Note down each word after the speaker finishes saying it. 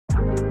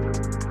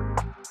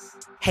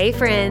Hey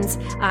friends,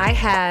 I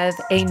have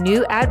a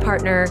new ad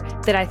partner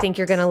that I think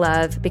you're going to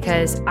love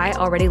because I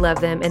already love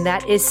them, and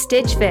that is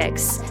Stitch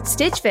Fix.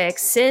 Stitch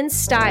Fix sends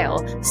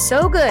style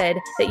so good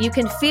that you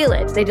can feel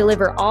it. They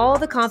deliver all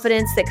the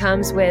confidence that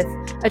comes with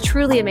a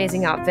truly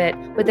amazing outfit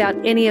without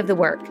any of the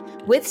work.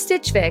 With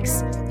Stitch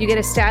Fix, you get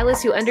a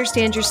stylist who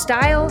understands your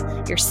style,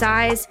 your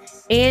size,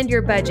 and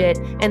your budget,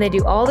 and they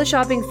do all the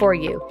shopping for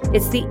you.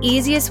 It's the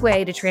easiest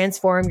way to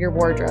transform your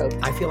wardrobe.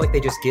 I feel like they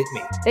just get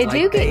me. They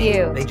do get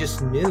you. They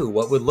just knew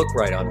what would look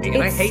right on me.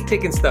 And I hate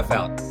picking stuff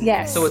out.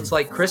 Yes. So it's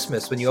like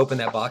Christmas when you open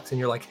that box and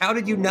you're like, how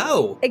did you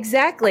know?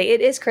 Exactly.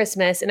 It is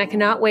Christmas, and I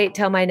cannot wait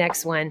till my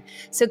next one.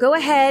 So go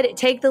ahead,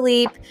 take the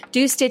leap,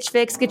 do Stitch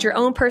Fix, get your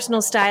own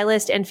personal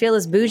stylist, and feel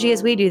as bougie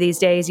as we do these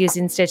days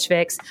using Stitch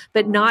Fix,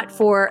 but not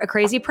for a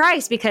crazy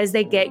price because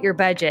they get your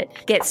budget.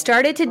 Get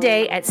started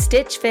today at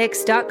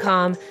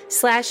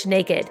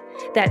stitchfix.com/naked.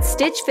 That's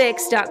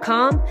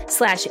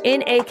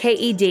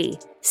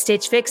stitchfix.com/NAKED.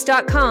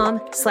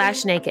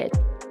 stitchfix.com/naked.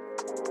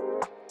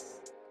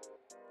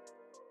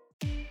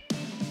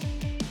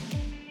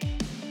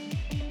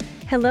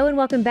 Hello and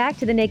welcome back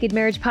to the Naked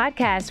Marriage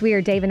Podcast. We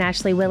are Dave and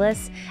Ashley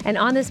Willis, and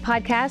on this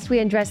podcast, we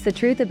address the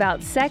truth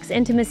about sex,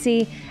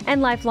 intimacy, and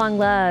lifelong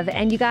love.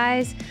 And you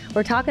guys,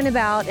 we're talking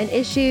about an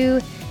issue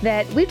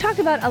that we've talked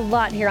about a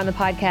lot here on the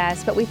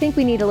podcast, but we think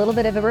we need a little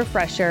bit of a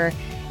refresher,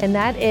 and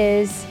that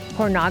is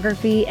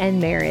pornography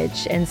and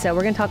marriage. And so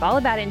we're going to talk all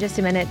about it in just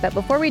a minute. But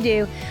before we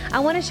do, I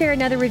want to share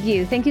another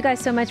review. Thank you guys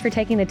so much for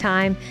taking the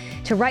time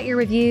to write your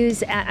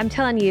reviews. I'm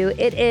telling you,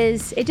 it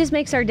just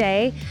makes our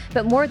day.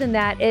 But more than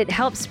that, it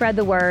helps spread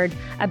the word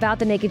about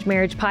the Naked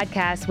Marriage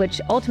Podcast,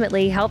 which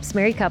ultimately helps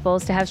married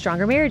couples to have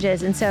stronger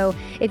marriages. And so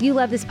if you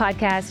love this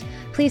podcast,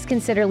 please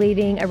consider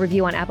leaving a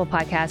review on Apple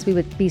Podcasts. We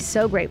would be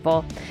so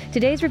grateful.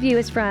 Today's review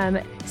is from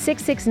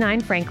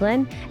 669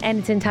 Franklin, and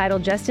it's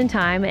entitled Just in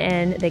Time,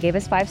 and they gave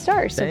us 5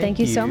 stars. So thank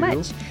you so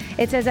much.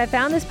 It says, I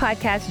found this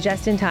podcast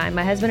just in time.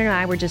 My husband and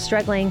I were just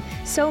struggling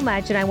so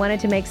much, and I wanted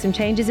to make some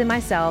changes in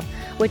myself,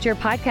 which your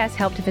podcast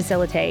helped to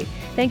facilitate.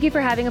 Thank you for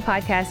having a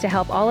podcast to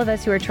help all of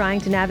us who are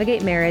trying to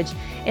navigate marriage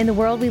in the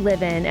world we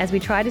live in as we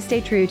try to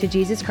stay true to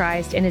Jesus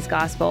Christ and his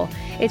gospel.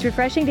 It's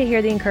refreshing to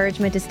hear the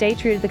encouragement to stay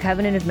true to the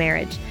covenant of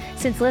marriage.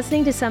 Since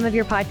listening to some of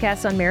your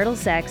podcasts on marital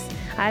sex,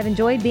 I've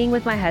enjoyed being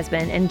with my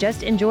husband and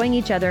just enjoying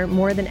each other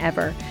more than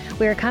ever.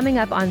 We are coming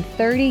up on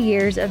 30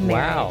 years of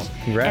marriage. Wow,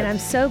 congrats. And I'm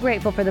so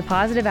grateful for the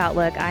positive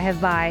outlook I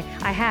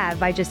have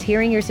by just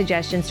hearing your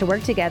suggestions to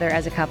work together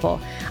as a couple.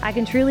 I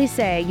can truly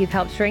say you've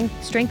helped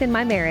strengthen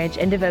my marriage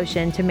and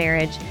devotion to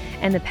marriage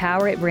and the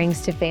power it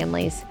brings to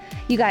families.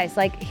 You guys,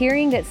 like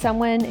hearing that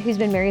someone who's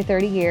been married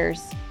 30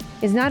 years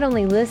is not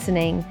only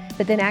listening,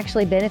 but then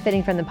actually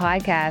benefiting from the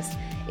podcast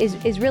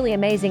is really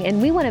amazing.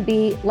 And we want to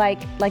be like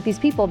these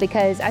people,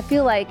 because I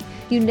feel like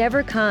you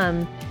never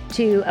come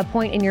to a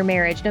point in your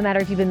marriage, no matter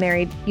if you've been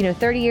married,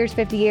 30 years,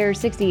 50 years,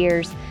 60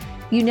 years,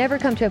 you never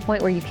come to a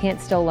point where you can't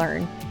still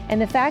learn.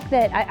 And the fact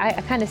that I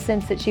kind of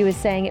sense that she was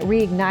saying it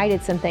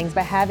reignited some things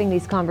by having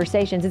these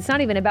conversations. It's not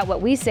even about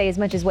what we say as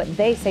much as what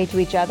they say to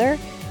each other.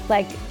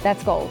 Like,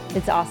 that's gold.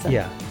 It's awesome.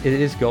 Yeah, it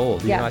is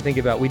gold. Yeah. I think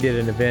about, we did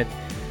an event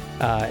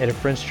at a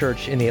Friends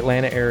church in the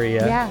Atlanta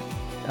area. Yeah.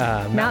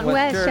 Mountain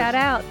West, Church, shout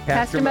out.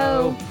 Pastor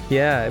Mo.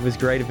 Yeah, it was a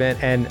great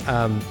event. And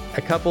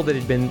a couple that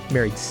had been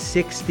married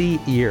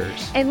 60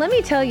 years And let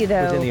me tell you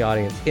though, was in the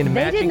audience. In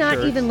they did matching not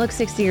shirts. even look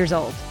 60 years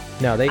old.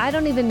 No, I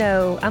don't even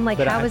know. I'm like,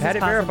 but how I've is had this it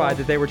possible? verified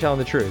that they were telling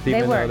the truth, They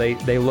even were. though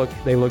they look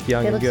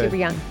young They and look good. super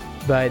young.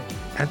 But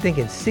I'm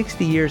thinking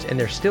 60 years and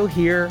they're still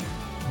here,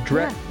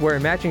 Yeah.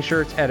 wearing matching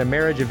shirts at a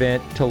marriage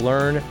event to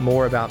learn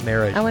more about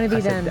marriage. I wanna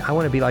be said, them. I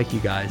want to be like you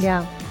guys.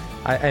 Yeah.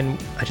 I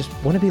just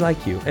want to be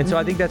like you. And so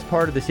I think that's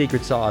part of the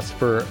secret sauce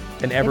for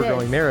an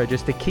ever-growing is. marriage,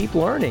 is to keep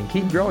learning,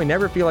 keep growing,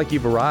 never feel like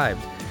you've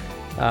arrived.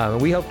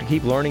 And we hope to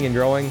keep learning and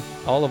growing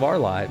all of our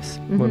lives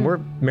when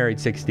we're married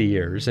 60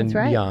 years and That's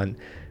right. beyond.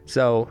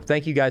 So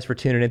thank you guys for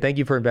tuning in. Thank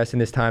you for investing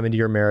this time into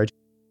your marriage.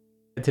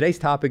 Today's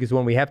topic is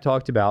one we have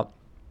talked about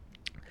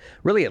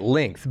really at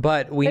length,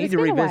 but we need to it's been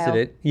a revisit while.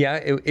 it. Yeah,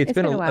 it's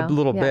been a while.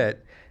 little Yeah.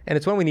 bit. And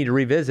it's one we need to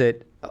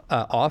revisit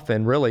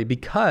often, really,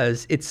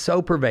 because it's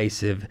so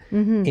pervasive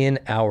in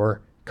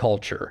our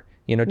culture.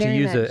 To Very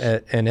use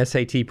much. an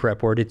SAT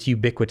prep word, it's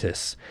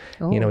ubiquitous.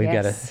 Oh, we've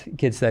yes. got a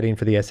kid studying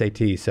for the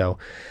SAT. So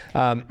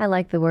I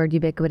like the word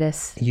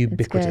ubiquitous. It's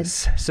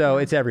ubiquitous. good. So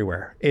it's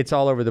everywhere. It's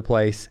all over the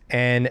place.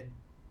 And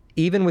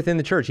even within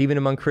the church, even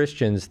among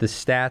Christians, the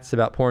stats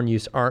about porn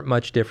use aren't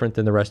much different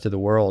than the rest of the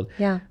world.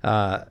 Yeah.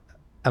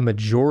 A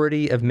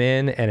majority of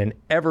men and an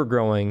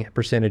ever-growing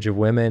percentage of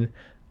women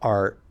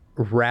are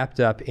wrapped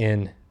up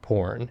in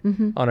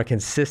porn on a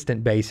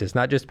consistent basis,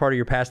 not just part of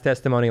your past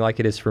testimony like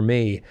it is for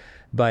me,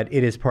 but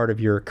it is part of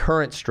your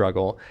current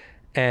struggle.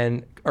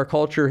 And our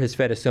culture has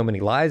fed us so many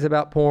lies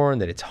about porn,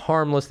 that it's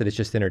harmless, that it's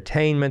just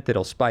entertainment, that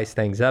it'll spice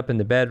things up in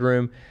the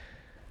bedroom.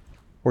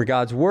 Where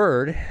God's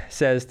word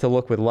says to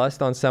look with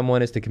lust on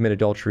someone is to commit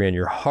adultery in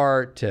your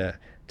heart, to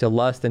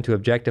lust and to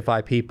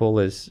objectify people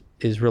is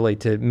is really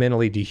to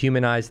mentally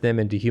dehumanize them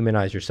and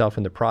dehumanize yourself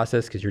in the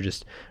process, because you're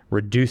just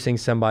reducing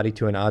somebody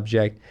to an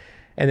object.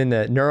 And then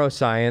the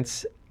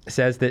neuroscience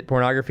says that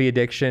pornography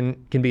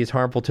addiction can be as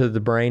harmful to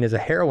the brain as a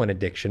heroin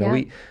addiction. Yeah.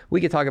 And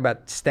we could talk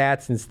about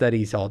stats and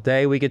studies all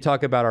day. We could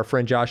talk about our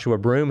friend Joshua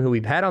Broome, who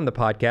we've had on the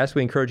podcast.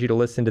 We encourage you to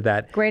listen to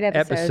that Great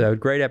episode.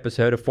 Great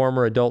episode. A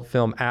former adult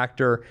film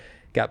actor,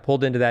 got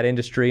pulled into that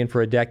industry, and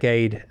for a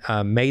decade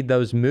made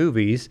those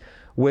movies,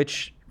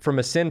 which from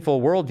a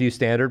sinful worldview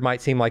standard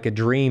might seem like a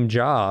dream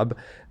job,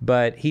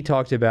 but he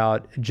talked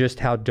about just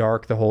how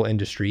dark the whole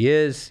industry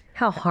is.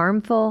 How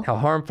harmful.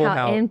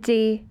 How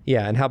empty.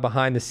 Yeah, and how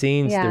behind the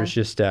scenes there's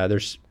just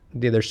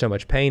there's so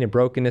much pain and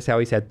brokenness. How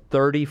he's had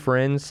 30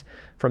 friends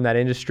from that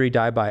industry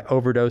die by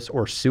overdose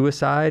or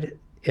suicide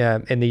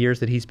in the years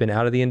that he's been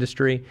out of the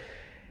industry.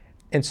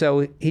 And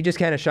so he just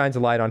kind of shines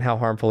a light on how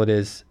harmful it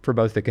is for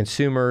both the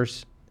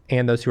consumers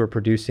and those who are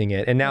producing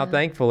it. And now,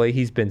 thankfully,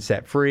 he's been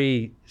set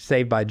free,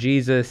 saved by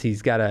Jesus.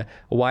 He's got a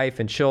wife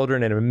and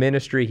children and a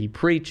ministry. He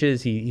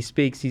preaches, he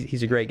speaks.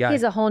 He's a great guy. He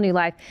has a whole new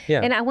life. Yeah.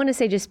 And I want to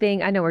say,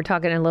 I know we're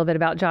talking a little bit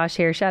about Josh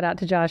here. Shout out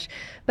to Josh.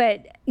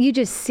 But you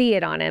just see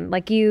it on him.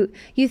 Like you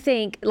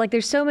think, like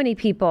there's so many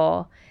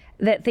people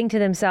that think to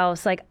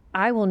themselves, like,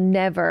 I will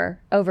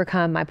never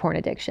overcome my porn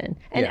addiction.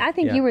 And I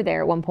think you were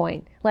there at one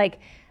point. Like,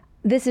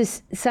 this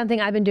is something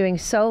I've been doing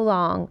so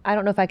long. I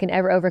don't know if I can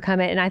ever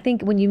overcome it. And I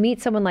think when you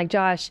meet someone like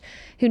Josh,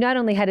 who not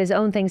only had his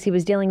own things he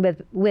was dealing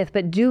with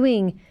but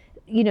doing,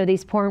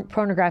 these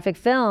pornographic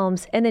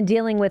films, and then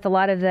dealing with a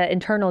lot of the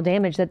internal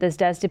damage that this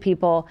does to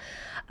people,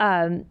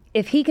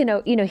 if he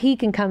can, he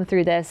can come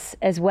through this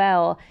as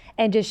well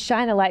and just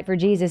shine a light for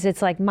Jesus.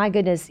 It's like, my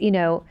goodness,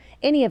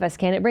 any of us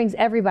can. It brings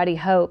everybody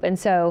hope. And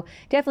so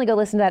definitely go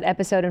listen to that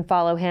episode and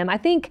follow him. I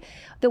think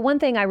the one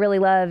thing I really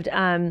loved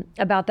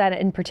about that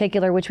in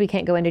particular, which we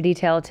can't go into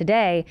detail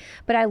today,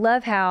 but I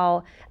love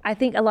how I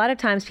think a lot of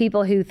times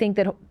people who think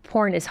that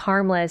porn is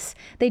harmless,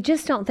 they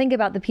just don't think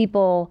about the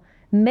people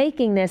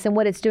making this and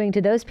what it's doing to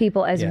those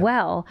people as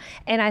well.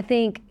 And I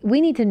think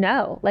we need to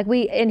know,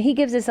 and he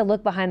gives us a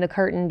look behind the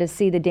curtain to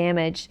see the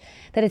damage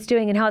that it's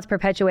doing and how it's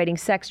perpetuating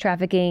sex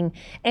trafficking.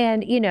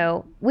 And,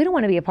 we don't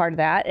want to be a part of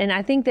that. And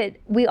I think that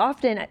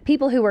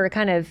people who are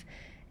kind of,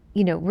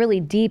 really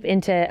deep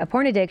into a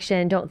porn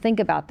addiction don't think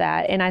about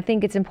that. And I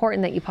think it's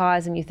important that you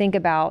pause and you think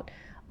about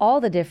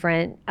all the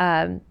different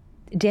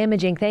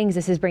damaging things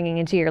this is bringing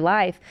into your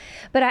life.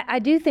 But I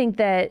do think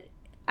that,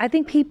 I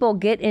think people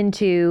get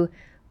into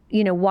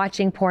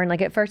watching porn,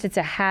 like at first it's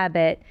a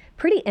habit,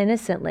 pretty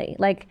innocently.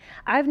 Like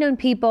I've known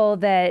people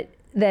that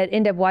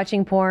end up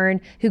watching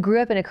porn who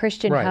grew up in a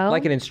Christian home.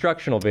 Like an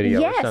instructional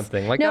video or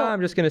something. Like, I'm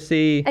just going to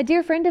see. A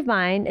dear friend of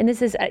mine, and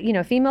this is,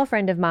 a female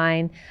friend of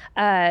mine,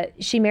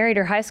 she married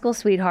her high school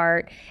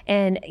sweetheart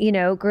and,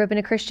 grew up in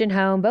a Christian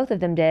home. Both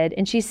of them did.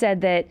 And she said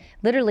that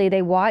literally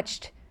they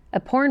watched a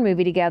porn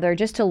movie together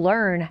just to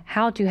learn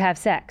how to have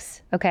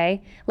sex,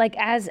 okay? Like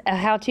as a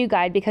how-to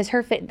guide, because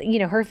her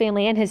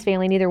family and his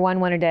family, neither one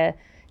wanted to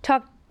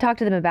talk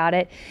to them about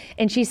it.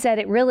 And she said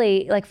it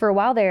really, like for a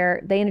while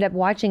there, they ended up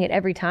watching it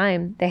every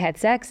time they had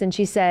sex. And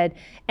she said,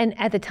 and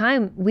at the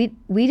time, we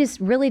just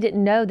really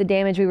didn't know the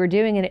damage we were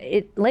doing. And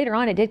it later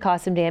on, it did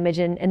cause some damage,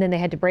 and then they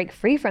had to break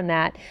free from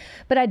that.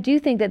 But I do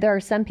think that there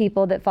are some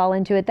people that fall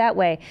into it that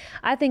way.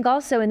 I think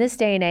also in this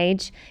day and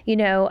age,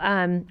 we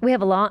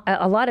have a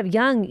lot of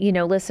young,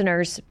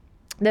 listeners,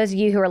 those of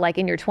you who are like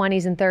in your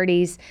 20s and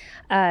 30s,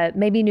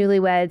 maybe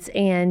newlyweds,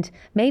 and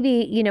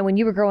maybe, when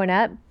you were growing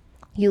up,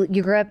 you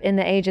grew up in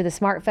the age of the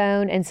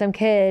smartphone, and some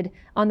kid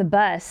on the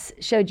bus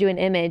showed you an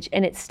image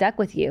and it stuck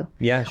with you.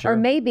 Yeah, sure. Or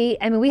maybe,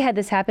 we had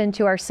this happen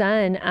to our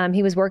son.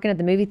 He was working at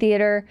the movie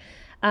theater.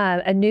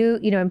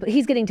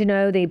 He's getting to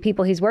know the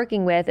people he's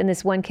working with, and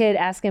this one kid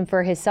asked him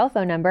for his cell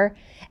phone number,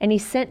 and he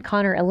sent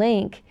Connor a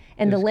link.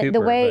 And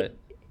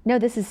no,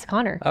 this is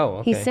Connor. Oh,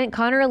 okay. He sent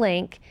Connor a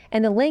link,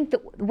 and the link,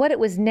 what it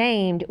was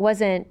named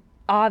wasn't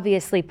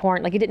obviously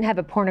porn, like it didn't have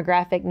a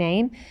pornographic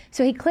name.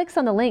 So he clicks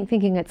on the link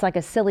thinking it's like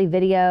a silly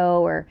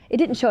video, or it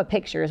didn't show a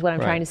picture is what I'm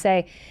trying to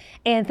say.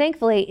 And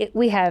thankfully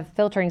we have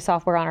filtering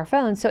software on our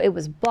phone, so it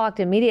was blocked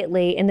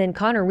immediately. And then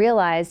Connor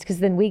realized,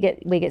 because then we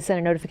get sent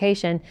a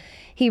notification,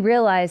 he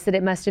realized that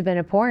it must have been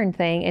a porn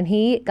thing, and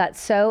he got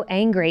so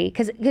angry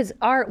because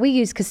we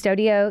use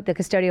Custodio, the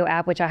Custodio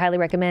app, which I highly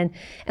recommend.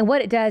 And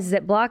what it does is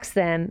it blocks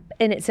them,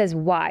 and it says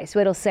why. So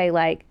it'll say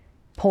like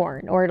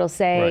porn, or it'll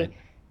say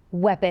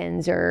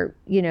weapons, or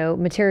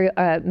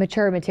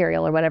mature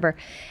material or whatever,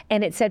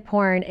 and it said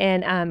porn.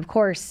 And of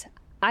course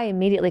I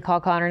immediately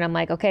call Connor and I'm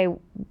like, okay,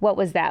 what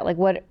was that? Like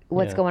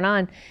what's going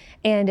on?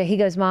 And he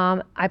goes,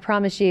 Mom, I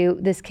promise you,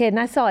 this kid,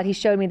 and I saw it, he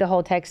showed me the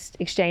whole text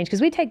exchange,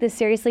 because we take this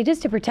seriously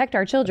just to protect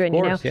our children,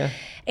 of course, yeah.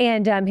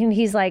 And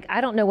he's like,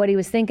 I don't know what he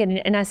was thinking.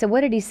 And I said,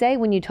 what did he say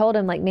when you told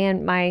him, like,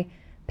 man, my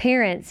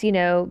parents,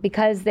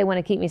 because they want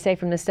to keep me safe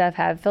from this stuff,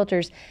 have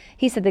filters?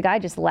 He said the guy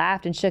just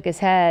laughed and shook his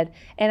head.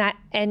 And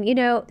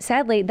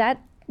sadly,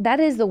 that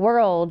is the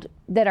world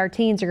that our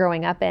teens are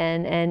growing up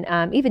in,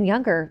 and even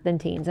younger than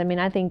teens. I mean,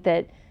 I think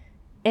that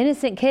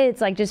innocent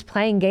kids, like just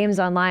playing games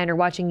online or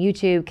watching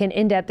YouTube, can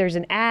end up, there's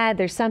an ad,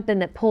 there's something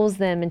that pulls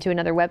them into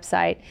another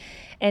website,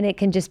 and it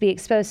can just be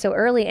exposed so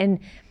early. And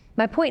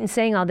my point in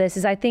saying all this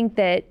is I think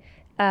that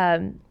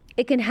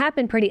it can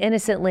happen pretty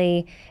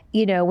innocently,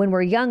 when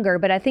we're younger,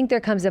 but I think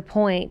there comes a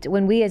point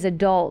when we as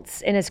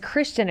adults and as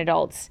Christian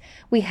adults,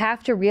 we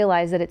have to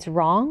realize that it's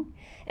wrong,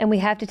 and we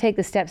have to take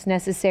the steps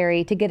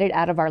necessary to get it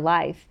out of our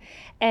life.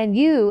 And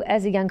you,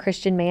 as a young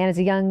Christian man, as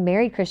a young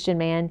married Christian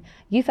man,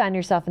 you found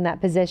yourself in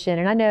that position.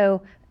 And I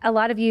know a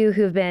lot of you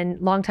who have been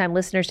longtime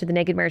listeners to the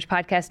Naked Marriage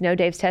Podcast know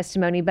Dave's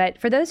testimony, but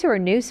for those who are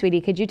new,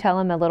 sweetie, could you tell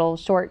them a little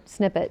short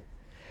snippet?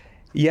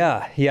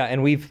 Yeah.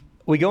 And we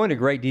go into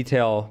great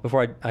detail.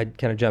 Before I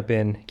kind of jump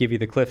in, give you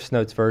the Cliff's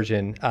Notes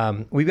version.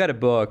 We've got a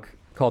book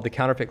called The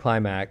Counterfeit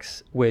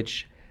Climax,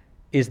 which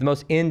is the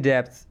most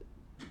in-depth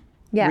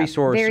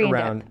resource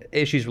around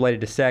issues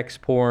related to sex,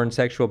 porn,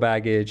 sexual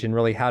baggage, and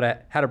really how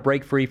to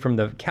break free from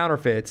the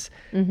counterfeits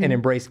and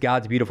embrace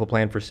God's beautiful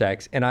plan for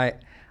sex. And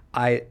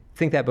I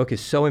think that book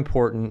is so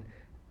important.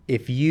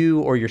 If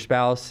you or your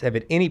spouse have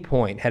at any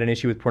point had an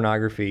issue with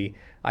pornography,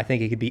 I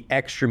think it could be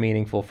extra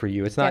meaningful for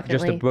you. It's not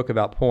just a book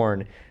about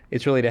porn.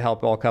 It's really to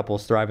help all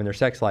couples thrive in their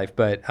sex life.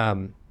 But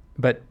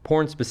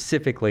porn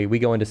specifically, we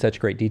go into such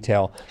great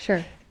detail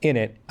in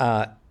it.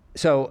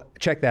 So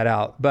check that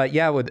out. But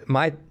yeah, with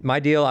my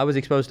deal, I was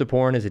exposed to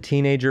porn as a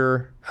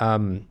teenager,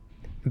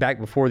 back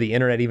before the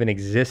internet even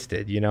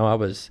existed. I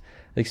was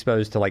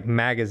exposed to like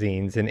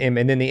magazines and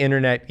then the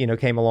internet,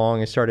 came along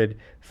and started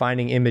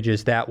finding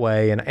images that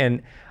way.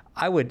 And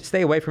I would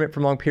stay away from it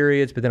for long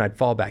periods, but then I'd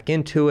fall back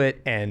into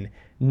it and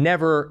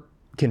never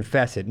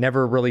confess it,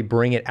 never really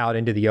bring it out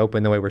into the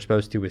open the way we're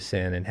supposed to with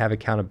sin and have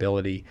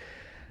accountability.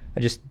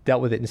 I just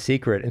dealt with it in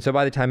secret. And so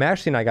by the time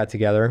Ashley and I got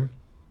together,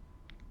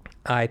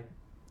 I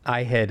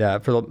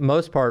had, for the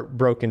most part,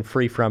 broken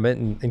free from it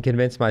and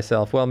convinced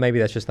myself, well, maybe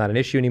that's just not an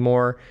issue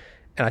anymore.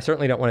 And I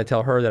certainly don't want to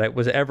tell her that it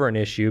was ever an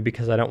issue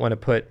because I don't want to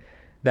put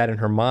that in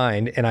her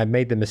mind. And I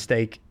made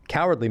the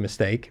cowardly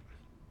mistake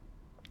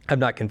of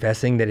not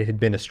confessing that it had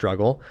been a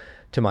struggle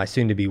to my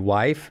soon-to-be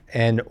wife.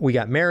 And we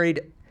got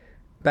married.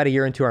 About a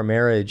year into our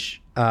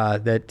marriage,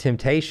 the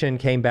temptation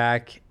came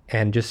back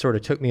and just sort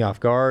of took me off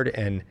guard.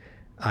 And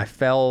I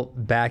fell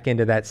back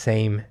into that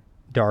same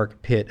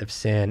dark pit of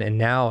sin. And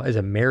now as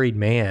a married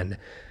man,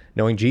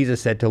 knowing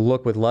Jesus said to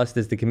look with lust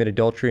as to commit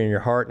adultery in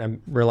your heart, and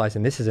I'm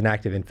realizing this is an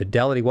act of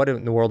infidelity. What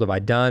in the world have I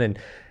done?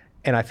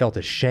 And I felt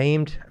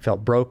ashamed. I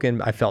felt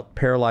broken. I felt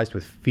paralyzed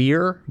with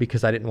fear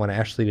because I didn't want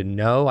Ashley to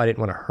know. I didn't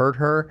want to hurt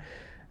her.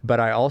 But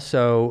I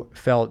also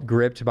felt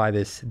gripped by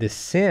this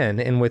sin.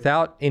 And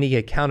without any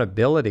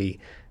accountability,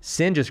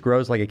 sin just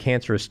grows like a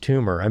cancerous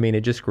tumor. I mean, it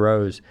just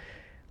grows.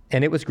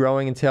 And it was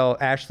growing until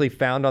Ashley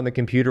found on the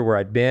computer where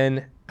I'd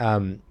been,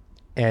 and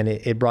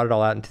it brought it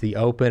all out into the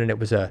open. And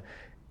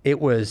it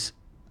was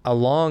a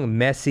long,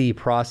 messy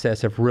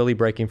process of really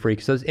breaking free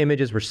because those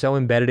images were so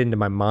embedded into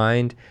my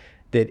mind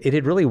that it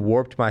had really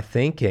warped my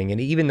thinking. And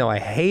even though I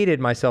hated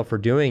myself for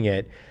doing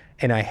it,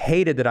 and I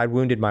hated that I'd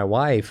wounded my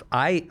wife,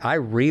 I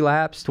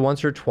relapsed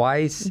once or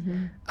twice,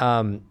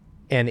 and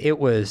it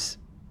was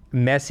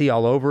messy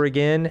all over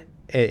again.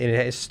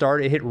 It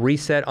hit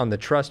reset on the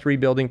trust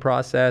rebuilding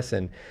process,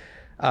 and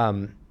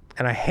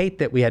I hate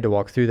that we had to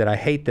walk through that. I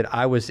hate that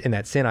I was in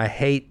that sin. I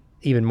hate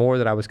even more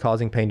that I was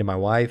causing pain to my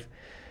wife.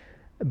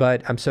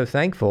 But I'm so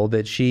thankful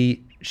that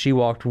she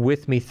walked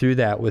with me through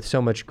that with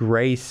so much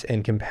grace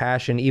and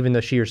compassion, even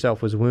though she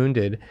herself was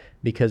wounded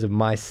because of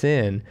my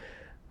sin.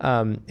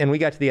 And we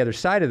got to the other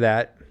side of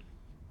that,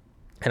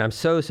 and I'm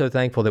so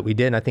thankful that we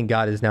did. And I think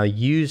God has now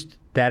used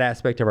that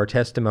aspect of our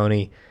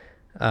testimony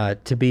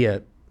to be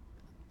a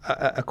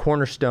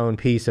cornerstone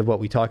piece of what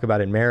we talk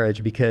about in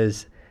marriage,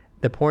 because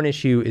the porn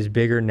issue is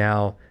bigger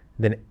now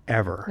than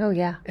ever. Oh,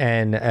 yeah.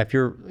 And if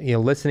you're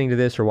listening to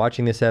this or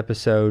watching this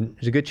episode,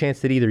 there's a good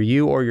chance that either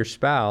you or your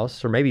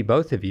spouse, or maybe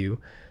both of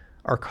you,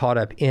 are caught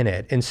up in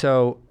it. And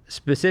so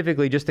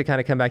specifically, just to kind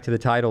of come back to the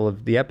title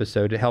of the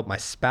episode, to help my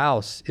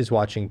spouse is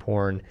watching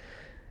porn.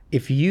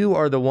 If you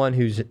are the one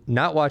who's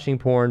not watching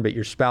porn, but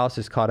your spouse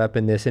is caught up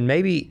in this, and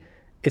maybe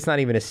it's not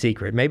even a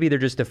secret, maybe they're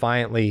just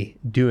defiantly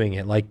doing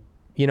it. Like,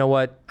 you know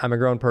what? I'm a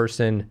grown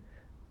person.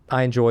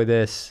 I enjoy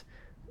this.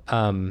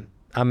 I'm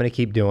going to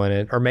keep doing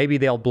it. Or maybe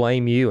they'll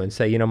blame you and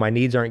say, my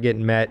needs aren't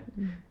getting met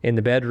in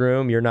the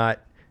bedroom. You're not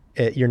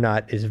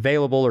as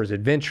available or as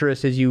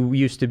adventurous as you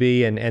used to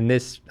be. And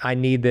this, I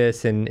need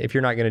this. And if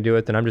you're not going to do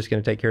it, then I'm just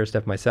going to take care of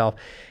stuff myself.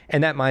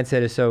 And that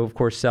mindset is so, of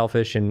course,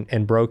 selfish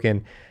and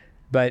broken.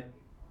 But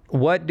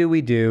what do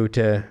we do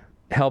to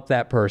help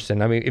that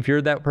person? I mean, if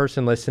you're that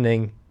person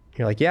listening,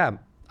 you're like, yeah,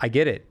 I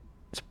get it.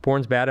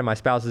 Porn's bad and my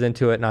spouse is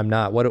into it and I'm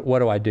not. What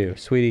do I do?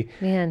 Sweetie,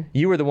 man,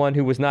 you were the one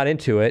who was not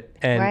into it.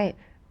 And, right.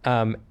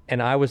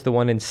 And I was the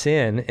one in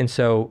sin. And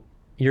so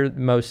you're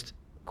most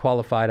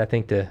qualified, I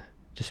think, to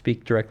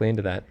speak directly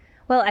into that.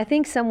 Well, I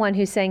think someone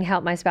who's saying,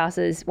 help my spouse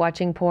is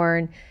watching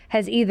porn,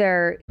 has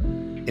either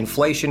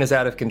inflation is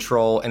out of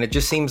control, and it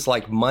just seems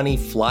like money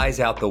flies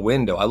out the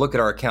window. I look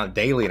at our account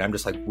daily and I'm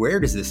just like, where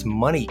does this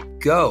money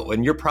go?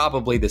 And you're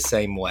probably the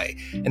same way.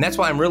 And that's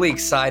why I'm really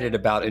excited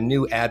about a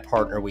new ad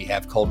partner we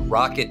have called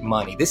Rocket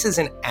Money. This is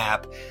an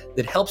app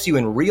that helps you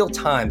in real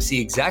time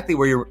see exactly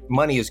where your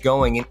money is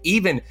going. And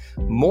even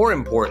more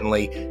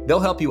importantly, they'll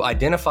help you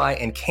identify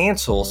and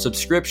cancel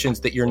subscriptions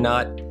that you're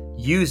not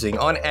using.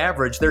 On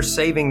average, they're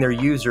saving their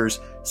users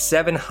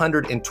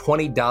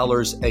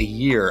 $720 a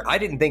year. I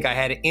didn't think I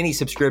had any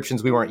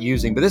subscriptions we weren't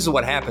using, but this is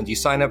what happens. You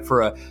sign up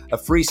for a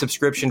free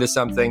subscription to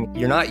something,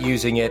 you're not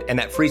using it, and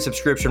that free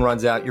subscription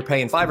runs out. You're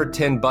paying $5 or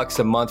 $10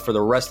 a month for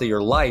the rest of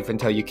your life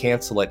until you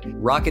cancel it.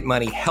 Rocket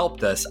Money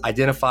helped us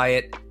identify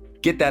it,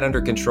 get that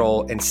under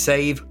control, and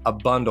save a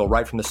bundle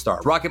right from the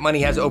start. Rocket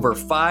Money has over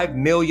 5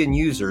 million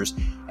users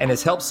and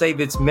has helped save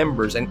its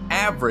members an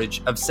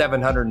average of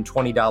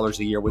 $720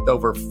 a year with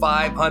over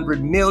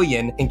 500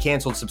 million in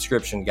canceled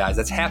subscription, guys.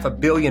 That's $500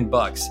 million.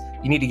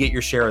 You need to get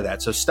your share of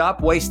that. So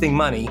stop wasting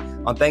money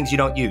on things you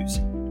don't use.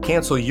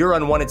 Cancel your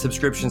unwanted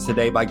subscriptions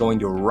today by going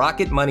to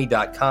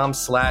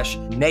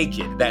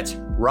rocketmoney.com/naked. That's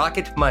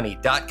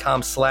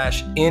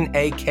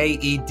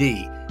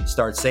rocketmoney.com/NAKED.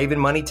 Start saving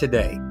money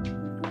today.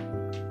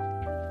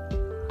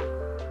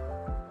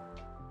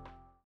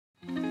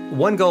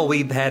 One goal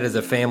we've had as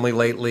a family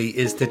lately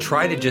is to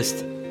try to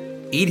just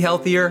eat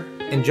healthier,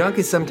 and junk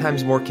is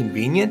sometimes more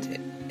convenient,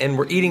 and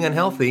we're eating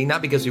unhealthy,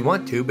 not because we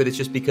want to, but it's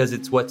just because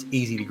it's what's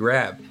easy to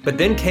grab. But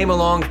then came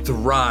along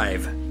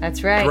Thrive.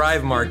 That's right.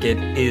 Thrive Market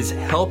is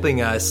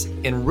helping us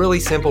in really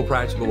simple,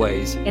 practical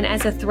ways. And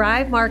as a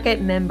Thrive Market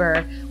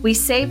member, we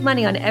save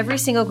money on every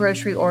single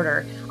grocery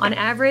order. On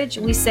average,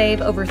 we save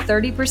over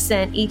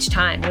 30% each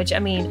time, which, I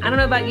mean, I don't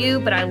know about you,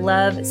 but I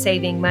love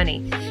saving money.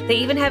 They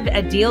even have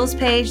a deals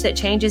page that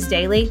changes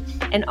daily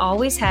and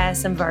always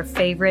has some of our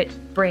favorite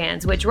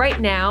brands, which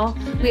right now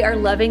we are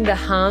loving the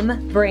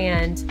Hum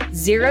brand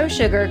Zero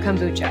Sugar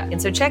Kombucha.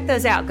 And so check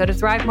those out. Go to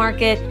Thrive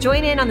Market,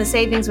 join in on the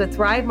savings with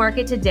Thrive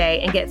Market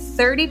today and get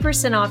 30%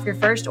 off your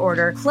first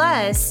order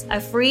plus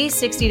a free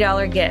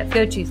 $60 gift.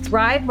 Go to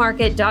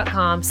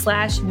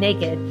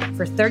thrivemarket.com/naked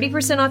for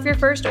 30% off your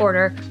first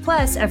order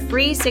plus a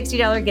free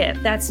 $60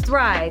 gift. That's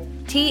Thrive,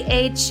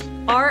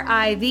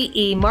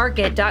 THRIVE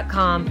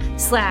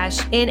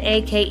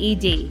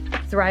market.com/NAKED.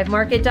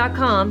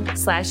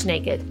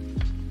 thrivemarket.com/naked.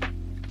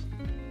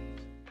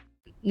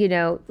 You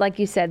know, like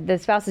you said, the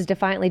spouse is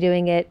defiantly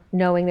doing it,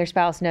 knowing their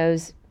spouse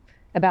knows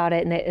about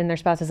it and their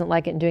spouse doesn't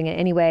like it and doing it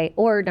anyway.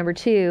 Or number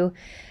two,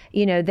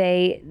 you know,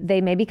 they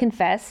maybe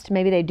confessed,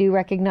 maybe they do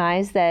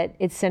recognize that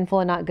it's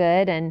sinful and not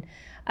good and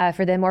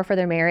for them or for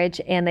their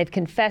marriage, and they've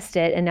confessed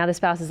it, and now the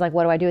spouse is like,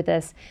 what do I do with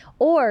this?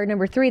 Or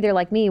number three, they're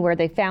like me where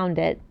they found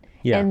it.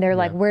 Yeah, and they're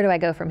like, where do I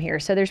go from here?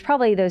 So there's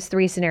probably those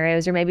three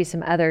scenarios or maybe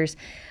some others.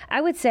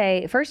 I would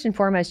say, first and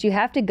foremost, you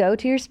have to go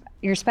to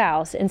your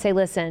spouse and say,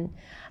 listen,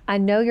 I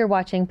know you're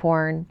watching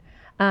porn.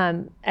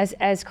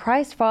 As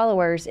Christ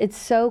followers, it's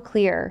so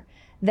clear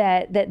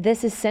that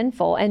this is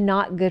sinful and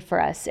not good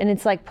for us. And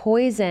it's like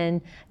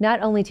poison,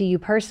 not only to you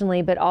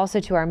personally, but also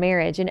to our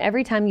marriage. And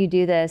every time you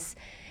do this,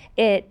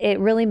 it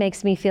really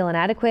makes me feel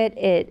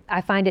inadequate.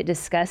 I find it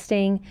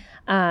disgusting.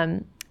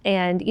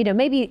 And you know,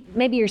 maybe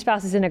your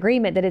spouse is in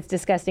agreement that it's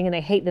disgusting and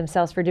they hate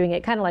themselves for doing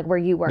it, kind of like where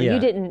you were. Yeah. You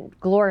didn't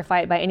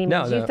glorify it by any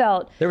means. No. You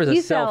felt there was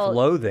a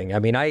self-loathing. I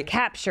mean,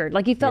 captured.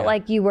 Like you felt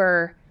like you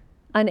were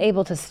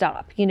unable to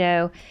stop. You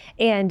know,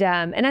 and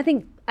I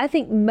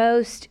think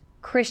most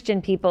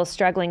Christian people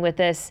struggling with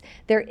this,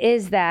 there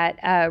is that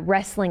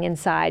wrestling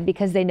inside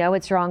because they know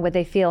it's wrong, but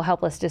they feel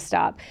helpless to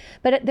stop.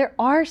 But there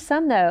are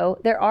some, though.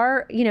 There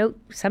are, you know,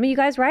 some of you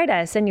guys write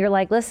us and you're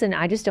like, listen,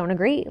 I just don't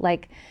agree.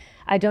 Like,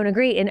 I don't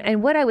agree.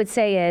 And what I would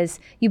say is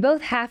you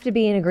both have to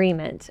be in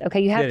agreement.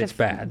 Okay. You have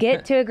to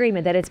get to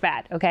agreement that it's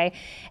bad. Okay.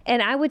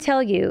 And I would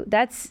tell you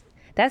that's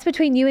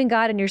between you and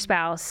God and your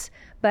spouse.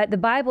 But the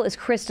Bible is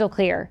crystal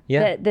clear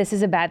that this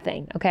is a bad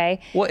thing. Okay.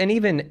 Well, and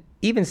even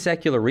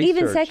secular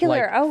research, like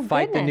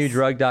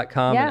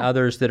FightTheNewDrug.com and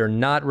others that are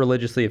not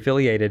religiously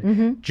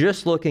affiliated,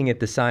 just looking at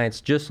the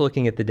science, just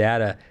looking at the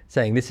data,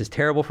 saying this is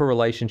terrible for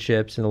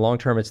relationships. In the long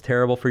term, it's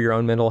terrible for your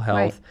own mental health.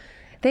 Right.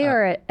 They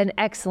are an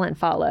excellent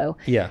follow.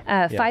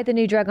 Yeah. Fight the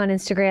New Drug on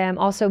Instagram,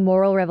 also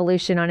Moral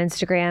Revolution on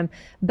Instagram.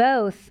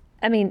 Both,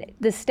 I mean,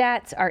 the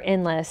stats are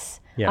endless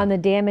on the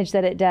damage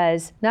that it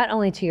does, not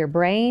only to your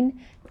brain,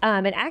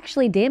 it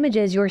actually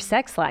damages your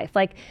sex life.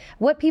 Like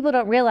what people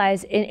don't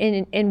realize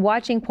in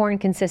watching porn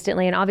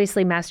consistently, and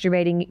obviously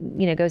masturbating,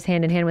 you know, goes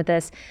hand in hand with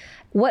this.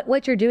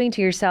 What you're doing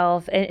to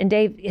yourself, and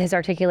Dave has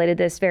articulated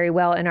this very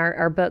well in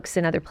our books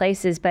and other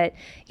places, but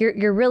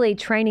you're really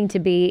training to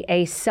be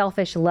a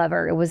selfish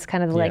lover. It was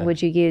kind of the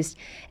language you used.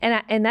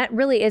 And that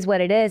really is what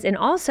it is. And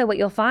also what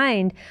you'll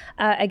find,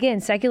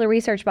 again, secular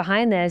research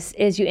behind this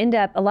is you end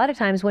up, a lot of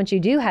times once you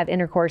do have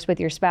intercourse with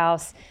your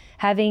spouse,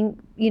 having,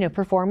 you know,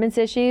 performance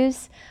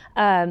issues,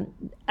 the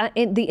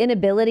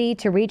inability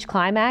to reach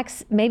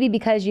climax, maybe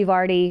because you've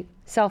already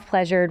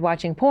self-pleasured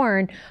watching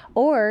porn,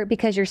 or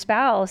because your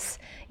spouse,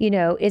 you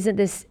know, isn't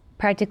this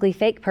practically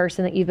fake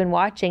person that you've been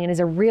watching and is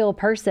a real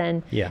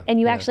person. Yeah.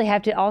 And you actually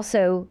have to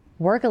also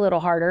work a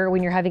little harder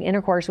when you're having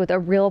intercourse with a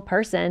real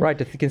person. Right,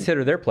 to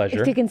consider their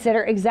pleasure. To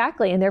consider,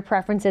 exactly, and their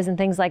preferences and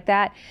things like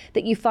that,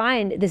 that you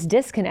find this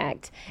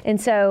disconnect.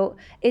 And so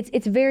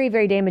it's very,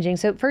 very damaging.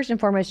 So first and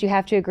foremost, you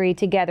have to agree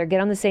together,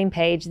 get on the same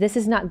page. This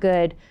is not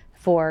good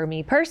for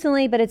me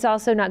personally, but it's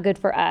also not good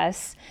for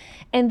us.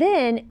 And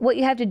then what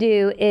you have to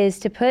do is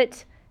to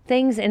put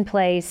things in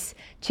place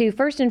to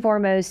first and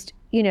foremost,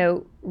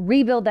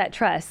 rebuild that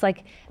trust.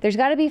 Like, there's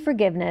got to be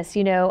forgiveness.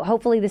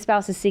 Hopefully the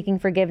spouse is seeking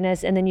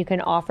forgiveness, and then you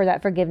can offer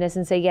that forgiveness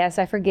and say, yes,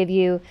 I forgive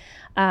you.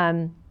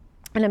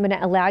 And I'm going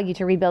to allow you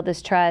to rebuild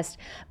this trust.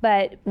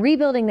 But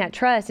rebuilding that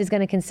trust is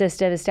going to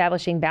consist of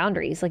establishing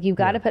boundaries. Like, you've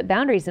got to put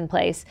boundaries in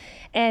place.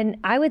 And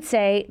I would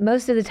say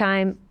most of the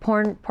time,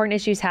 porn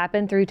issues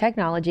happen through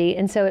technology.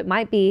 And so it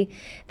might be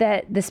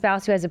that the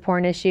spouse who has a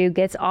porn issue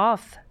gets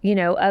off,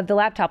 of the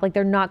laptop. Like,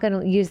 they're not going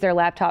to use their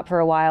laptop for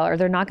a while, or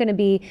they're not going to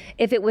be,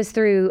 if it was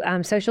through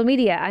social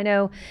media. I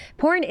know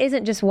porn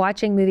isn't just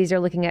watching movies or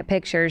looking at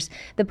pictures.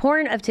 The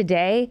porn of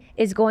today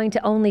is going to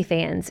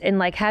OnlyFans and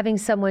like having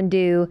someone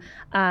do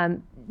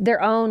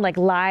their own like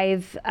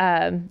live,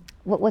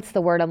 what's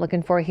the word I'm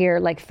looking for here?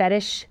 Like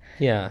fetish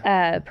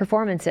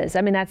performances.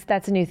 I mean,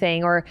 that's a new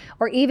thing. Or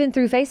even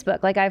through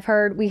Facebook. Like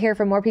we hear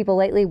from more people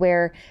lately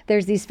where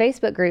there's these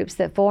Facebook groups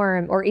that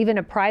form, or even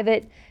a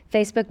private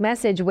Facebook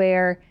message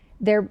where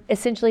they're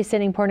essentially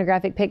sending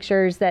pornographic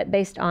pictures that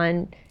based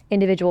on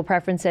individual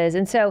preferences.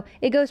 And so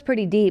it goes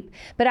pretty deep.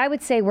 But I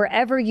would say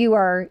wherever you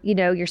are,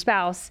 your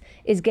spouse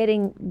is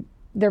getting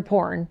their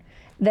porn,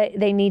 that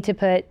they need to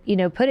put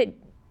it,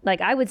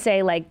 like I would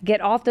say, like, get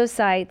off those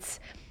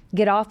sites,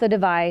 get off the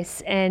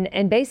device,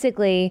 and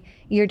basically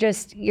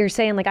you're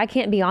saying, like, I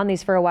can't be on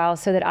these for a while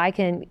so that I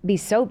can be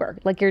sober.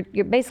 Like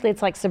you're basically,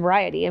 it's like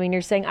sobriety. I mean,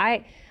 you're saying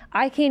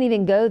I can't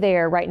even go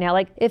there right now.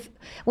 Like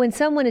when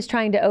someone is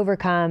trying to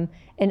overcome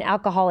an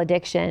alcohol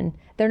addiction,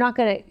 they're not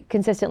going to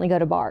consistently go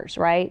to bars,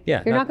 right?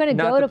 Yeah, you're not going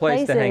to go to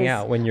places to hang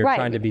out when you're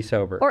trying to be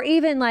sober. Or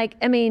even like,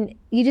 I mean,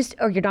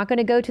 or you're not going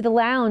to go to the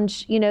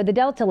lounge, the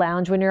Delta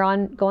Lounge when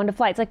you're going to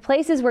flights. Like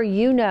places where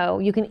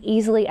you can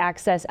easily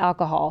access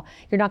alcohol.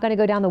 You're not going to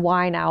go down the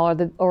wine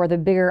aisle or the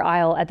bigger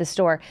aisle at the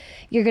store.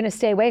 You're going to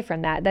stay away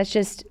from that. That's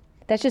just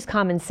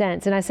common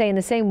sense. And I say in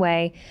the same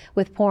way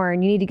with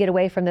porn, you need to get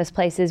away from those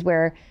places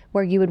where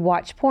you would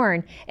watch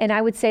porn. And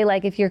I would say,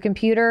 like, if your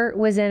computer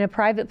was in a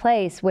private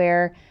place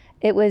where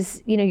it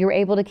was, you were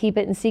able to keep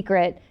it in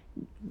secret,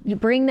 you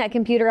bring that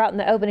computer out in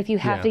the open if you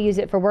have to use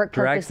it for work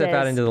purposes. Drag stuff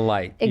out into the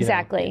light.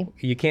 Exactly.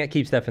 You can't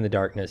keep stuff in the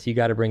darkness. You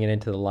got to bring it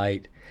into the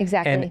light.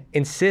 Exactly. And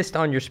insist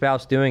on your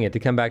spouse doing it. To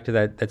come back to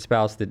that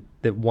spouse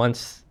that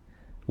wants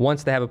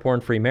to have a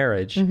porn-free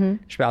marriage, your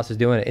spouse is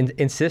doing it.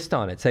 Insist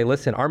on it. Say,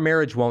 listen, our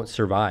marriage won't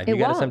survive. You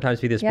got to sometimes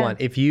be this blunt.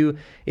 If you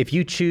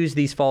choose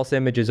these false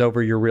images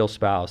over your real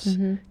spouse,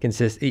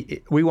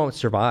 we won't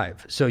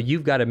survive. So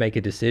you've got to make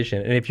a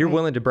decision. And if you're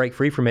willing to break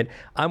free from it,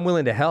 I'm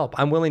willing to help.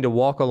 I'm willing to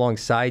walk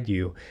alongside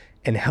you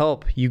and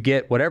help you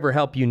get whatever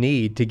help you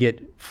need to get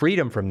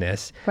freedom from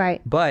this. Right.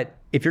 But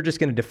if you're just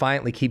going to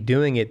defiantly keep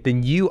doing it,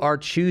 then you're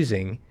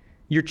choosing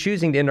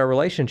to end our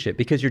relationship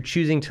because you're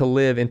choosing to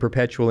live in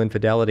perpetual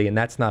infidelity, and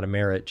that's not a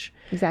marriage.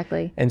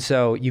 Exactly. And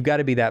so you've got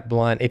to be that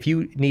blunt. If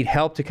you need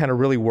help to kind of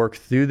really work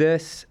through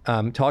this,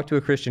 talk to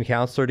a Christian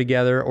counselor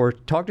together, or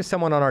talk to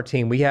someone on our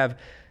team. We have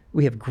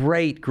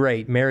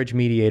great marriage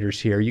mediators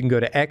here. You can go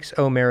to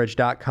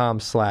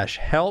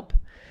xomarriage.com/help,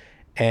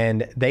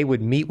 and they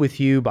would meet with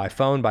you by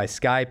phone, by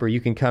Skype, or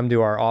you can come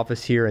to our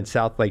office here in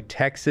Southlake,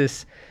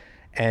 Texas,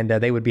 and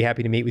they would be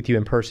happy to meet with you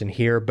in person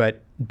here.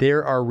 But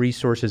there are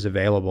resources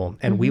available,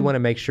 and we want to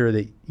make sure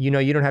that you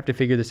don't have to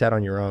figure this out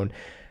on your own,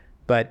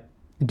 but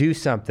do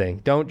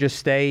something. Don't just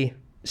stay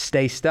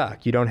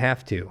stuck. You don't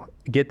have to.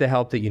 Get the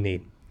help that you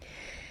need.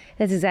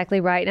 That's exactly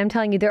right. And I'm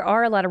telling you, there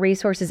are a lot of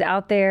resources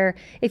out there.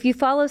 If you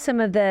follow some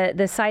of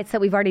the sites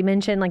that we've already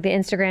mentioned, like the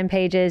Instagram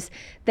pages,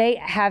 they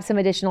have some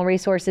additional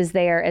resources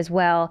there as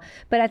well.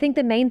 But I think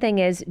the main thing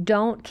is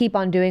don't keep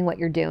on doing what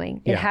you're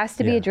doing. It has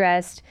to be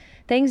addressed.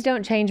 Things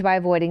don't change by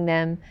avoiding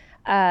them.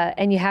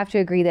 And you have to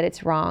agree that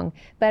it's wrong.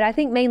 But I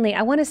think mainly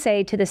I want to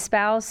say to the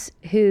spouse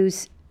who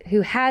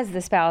has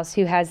this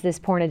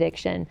porn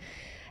addiction,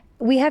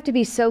 we have to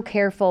be so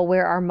careful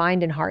where our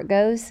mind and heart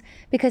goes,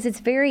 because it's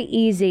very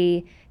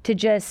easy to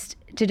just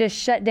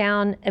shut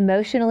down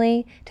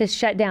emotionally, to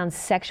shut down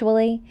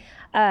sexually,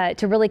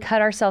 to really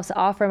cut ourselves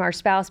off from our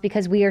spouse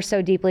because we are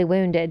so deeply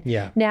wounded.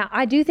 Yeah. Now,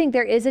 I do think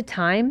there is a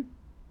time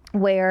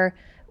where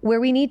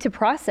we need to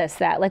process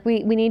that. Like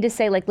we need to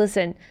say, like,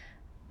 listen,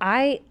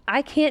 I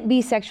can't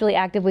be sexually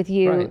active with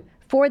you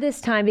for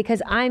this time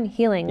because I'm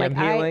healing. I'm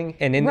healing,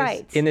 and in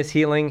this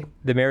healing,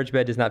 the marriage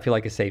bed does not feel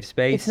like a safe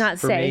space. It's not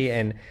for safe.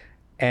 me,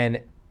 and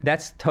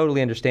that's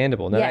totally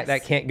understandable. Now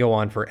that can't go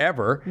on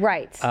forever.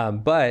 Right.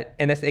 But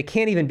it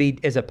can't even be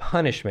as a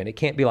punishment. It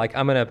can't be like,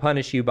 I'm going to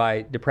punish you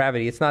by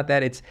depravity. It's not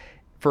that. It's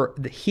for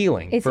the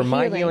healing,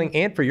 my healing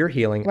and for your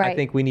healing. Right. I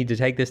think we need to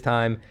take this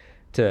time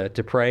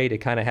to pray, to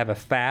kind of have a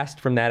fast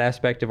from that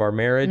aspect of our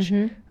marriage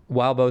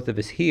while both of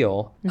us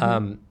heal,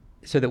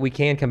 so that we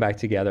can come back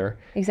together.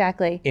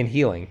 Exactly. In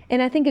healing.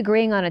 And I think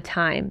agreeing on a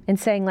time and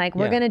saying like,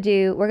 we're going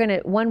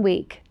to 1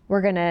 week,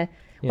 we're going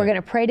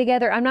to pray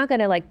together. I'm not going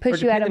to like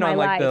push you out of my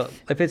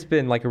life. If it's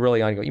been like a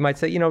really ongoing, you might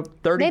say, 30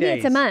 days. Maybe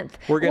it's a month.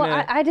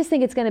 I just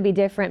think it's going to be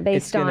different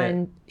based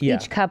on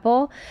each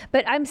couple.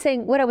 But I'm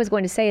saying what I was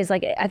going to say is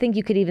like, I think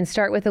you could even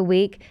start with a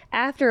week.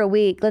 After a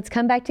week, let's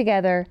come back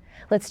together.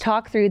 Let's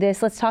talk through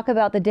this. Let's talk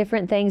about the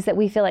different things that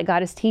we feel like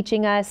God is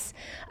teaching us.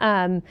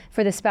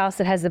 For the spouse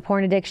that has the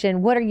porn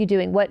addiction, what are you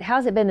doing?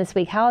 How's it been this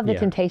week? How have the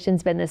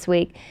temptations been this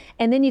week?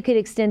 And then you could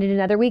extend it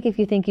another week if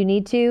you think you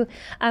need to.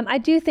 I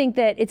do think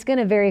that it's going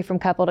to vary from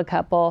couple to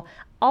couple.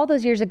 All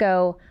those years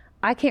ago,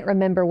 I can't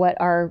remember what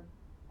our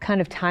kind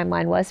of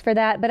timeline was for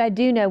that, but I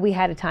do know we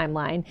had a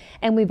timeline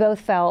and we both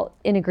felt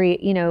we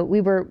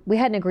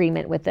had an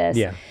agreement with this.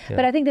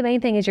 But I think the main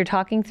thing is you're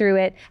talking through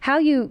it. How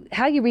you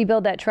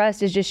rebuild that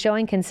trust is just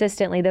showing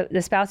consistently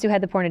the spouse who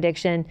had the porn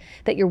addiction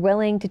that you're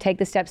willing to take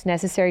the steps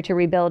necessary to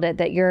rebuild it,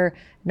 that you're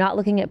not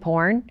looking at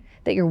porn,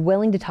 that you're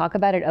willing to talk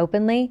about it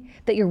openly,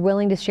 that you're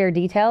willing to share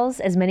details,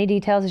 as many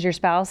details as your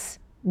spouse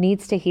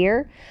needs to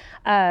hear,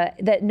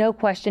 that no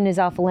question is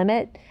off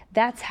limit.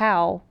 That's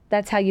how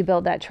you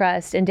build that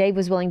trust. And Dave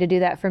was willing to do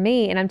that for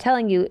me. And I'm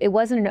telling you, it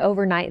wasn't an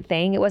overnight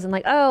thing. It wasn't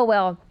like, oh,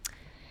 well,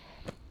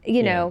 I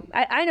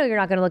know you're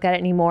not going to look at it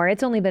anymore.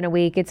 It's only been a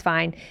week. It's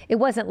fine. It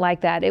wasn't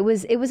like that. It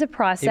was a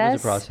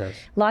process.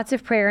 Lots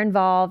of prayer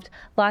involved,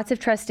 lots of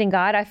trusting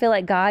God. I feel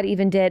like God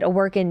even did a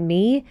work in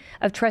me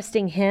of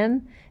trusting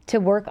him to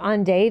work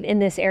on Dave in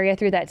this area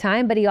through that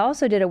time. But he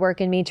also did a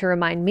work in me to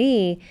remind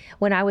me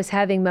when I was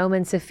having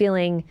moments of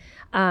feeling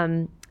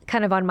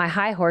kind of on my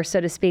high horse,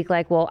 so to speak,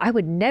 like, well, I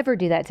would never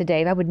do that to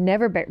Dave. I would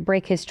never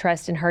break his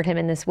trust and hurt him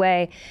in this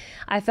way.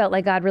 I felt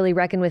like God really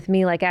reckoned with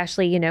me, like,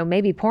 Ashley,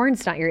 maybe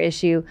porn's not your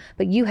issue,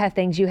 but you have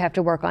things you have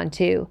to work on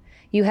too.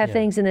 You have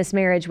things in this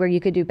marriage where you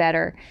could do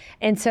better.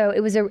 And so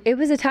it was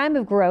a time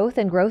of growth,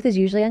 and growth is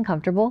usually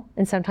uncomfortable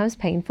and sometimes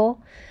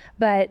painful.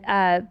 But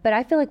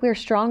I feel like we're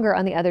stronger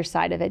on the other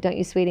side of it, don't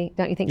you, sweetie?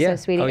 Don't you think so,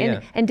 sweetie?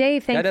 And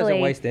Dave, thankfully, that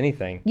doesn't waste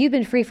anything. You've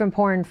been free from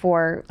porn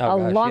for a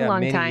long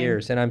time. Many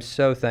years, and I'm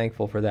so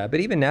thankful for that. But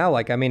even now,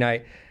 I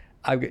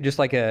just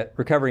like a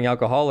recovering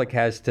alcoholic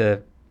has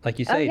to, like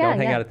you say, don't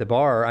hang out at the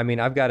bar.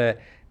 I've got to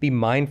be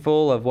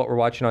mindful of what we're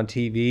watching on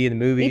TV and the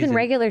movies, even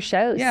regular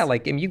shows. Yeah,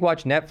 like you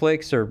watch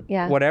Netflix or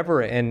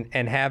whatever,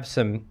 and have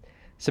some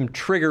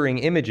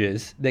triggering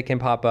images that can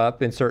pop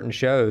up in certain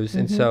shows,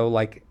 and so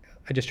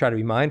I just try to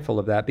be mindful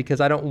of that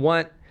because I don't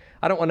want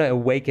to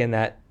awaken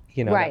that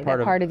that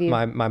part of you.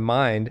 my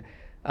mind.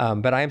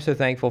 But I am so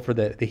thankful for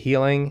the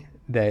healing,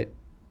 that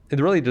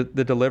really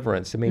the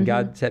deliverance.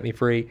 God set me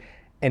free,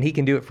 and He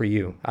can do it for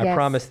you. I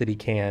promise that He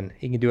can.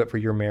 He can do it for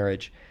your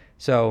marriage.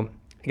 So,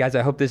 guys,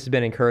 I hope this has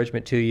been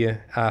encouragement to you.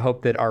 I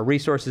hope that our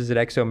resources at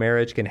XO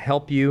Marriage can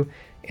help you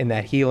in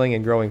that healing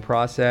and growing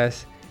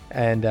process.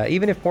 And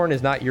even if porn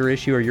is not your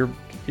issue or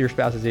your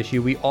spouse's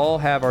issue, we all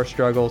have our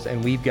struggles,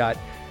 and we've got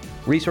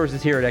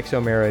resources here at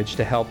XO Marriage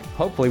to help,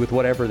 hopefully, with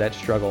whatever that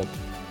struggle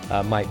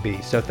might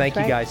be. So thank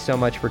you guys so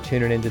much for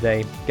tuning in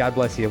today. God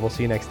bless you. We'll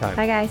see you next time.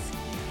 Bye,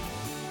 guys.